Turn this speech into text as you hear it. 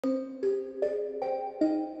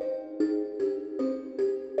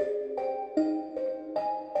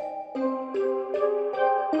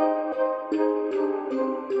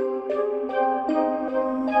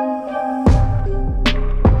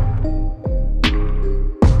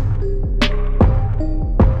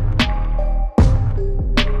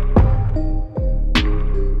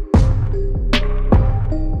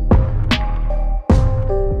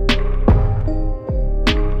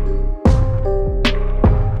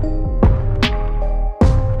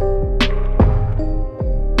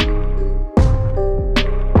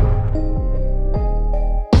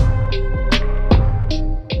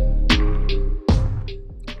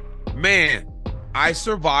I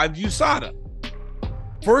survived USADA.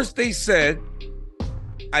 First, they said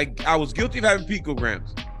I was guilty of having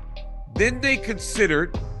picograms. Then they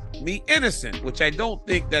considered me innocent, which I don't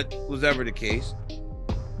think that was ever the case.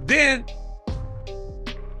 Then,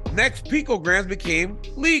 next picograms became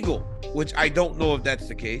legal, which I don't know if that's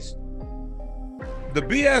the case. The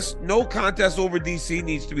BS no contest over DC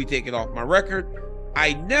needs to be taken off my record.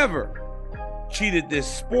 I never cheated this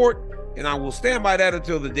sport, and I will stand by that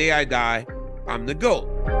until the day I die. I'm the GOAT.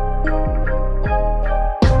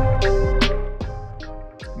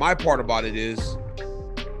 My part about it is,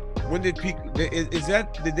 when did did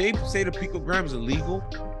they say the picograms illegal?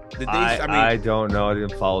 I don't know. I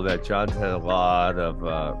didn't follow that. John's had a lot of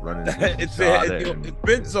running. It's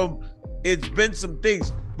been some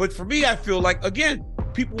things, but for me, I feel like, again,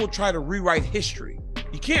 people will try to rewrite history.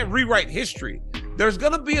 You can't rewrite history. There's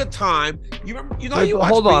gonna be a time.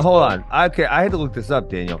 Hold on. Okay, I had to look this up,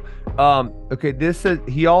 Daniel. Okay, this says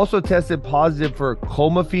he also tested positive for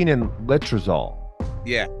clomiphene and letrozole.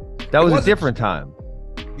 Yeah, that was a different time.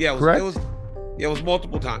 Yeah, it was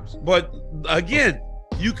multiple times. But again,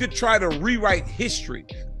 you could try to rewrite history.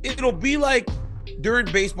 It'll be like during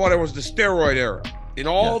baseball, there was the steroid era, and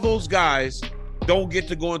all those guys don't get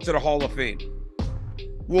to go into the Hall of Fame.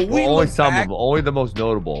 Only some of them, only the most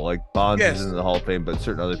notable, like Bonds is in the Hall of Fame, but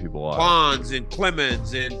certain other people are. Bonds and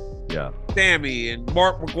Clemens and Sammy and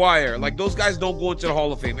Mark McGwire, like those guys don't go into the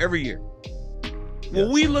Hall of Fame every year.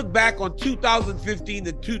 When we look back on 2015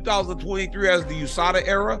 to 2023 as the USADA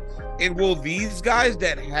era, and will these guys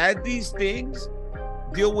that had these things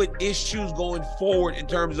deal with issues going forward in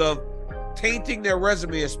terms of tainting their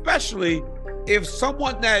resume, especially if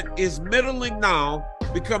someone that is middling now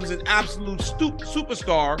becomes an absolute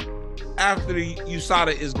superstar after the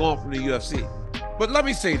USADA is gone from the UFC. But let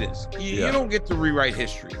me say this. You don't get to rewrite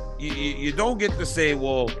history. You don't get to say,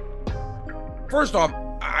 well, first off,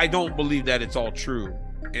 I don't believe that it's all true.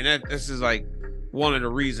 And this is like one of the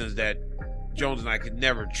reasons that Jones and I could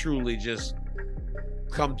never truly just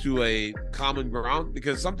come to a common ground,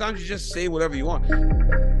 because sometimes you just say whatever you want.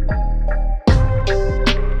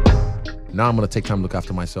 Now I'm going to take time to look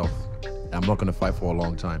after myself. I'm not going to fight for a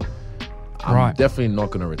long time. I'm definitely not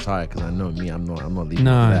going to retire, because I know me. I'm not leaving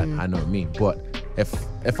that. I know me. But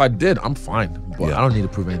if I did, I'm fine. But I don't need to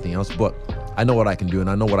prove anything else. But I know what I can do, and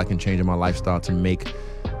I know what I can change in my lifestyle to make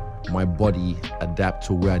my body adapt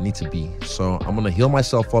to where I need to be. So I'm going to heal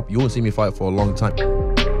myself up. You won't see me fight for a long time.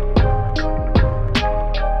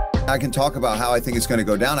 I can talk about how I think it's going to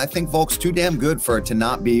go down. I think Volk's too damn good for it to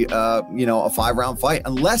not be, a 5-round fight,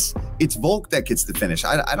 unless it's Volk that gets the finish.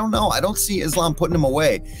 I don't know. I don't see Islam putting him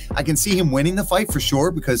away. I can see him winning the fight for sure,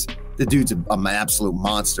 because the dude's an absolute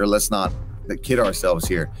monster. Let's not kid ourselves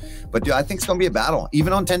here. But dude, I think it's going to be a battle,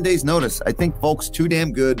 even on 10 days notice. I think Volk's too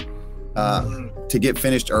damn good to get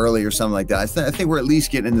finished early or something like that. I think we're at least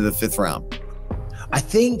getting into the 5th round. I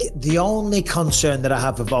think the only concern that I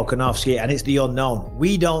have for Volkanovski, and it's the unknown.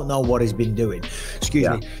 We don't know what he's been doing. Excuse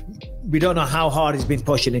me. We don't know how hard he's been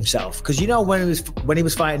pushing himself. Because when he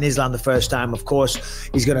was fighting Islam the first time, of course,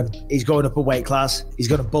 he's going up a weight class. He's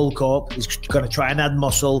going to bulk up. He's going to try and add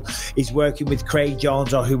muscle. He's working with Craig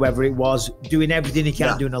Jones or whoever it was, doing everything he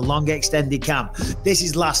can, doing a long extended camp. This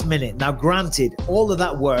is last minute. Now, granted, all of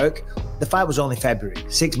that work, the fight was only February,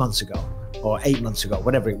 6 months ago. Or 8 months ago,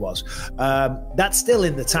 whatever it was. That's still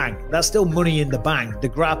in the tank. That's still money in the bank. The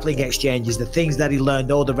grappling exchanges, the things that he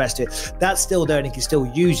learned, all the rest of it, that's still there and he can still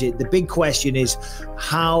use it. The big question is,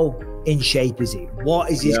 how in shape is he? What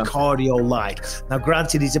is his cardio like? Now,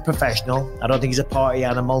 granted, he's a professional. I don't think he's a party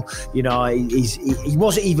animal. You know, he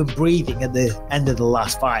wasn't even breathing at the end of the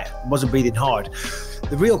last fight. He wasn't breathing hard.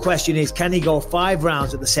 The real question is, can he go 5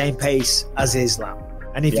 rounds at the same pace as Islam?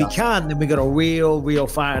 And if he can, then we got a real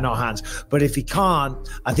fight in our hands. But if he can't,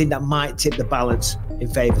 I think that might tip the balance in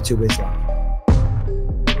favor to Islam.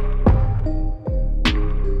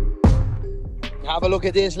 Have a look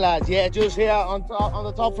at this, lads. Yeah, just here on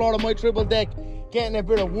the top floor of my triple deck, getting a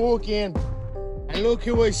bit of walk in. And look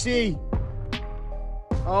who I see.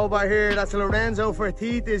 Over here, that's Lorenzo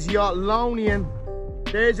Fertitta's yacht Lonian.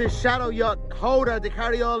 There's his shadow yacht holder to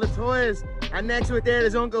carry all the toys. And next to it there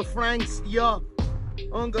is Uncle Frank's yacht.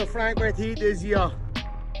 Uncle Frank Fertitta's yacht.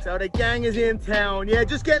 So the gang is in town. Yeah,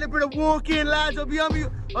 just getting a bit of walk in, lads. I'll be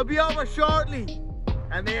over shortly.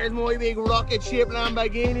 And there's my big rocket ship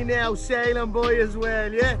Lamborghini now, sailing by as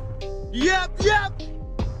well, yeah? Yep,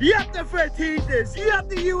 the Fertittas, yep,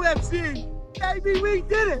 the UFC. Baby, we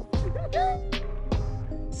did it.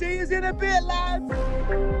 See you in a bit, lads.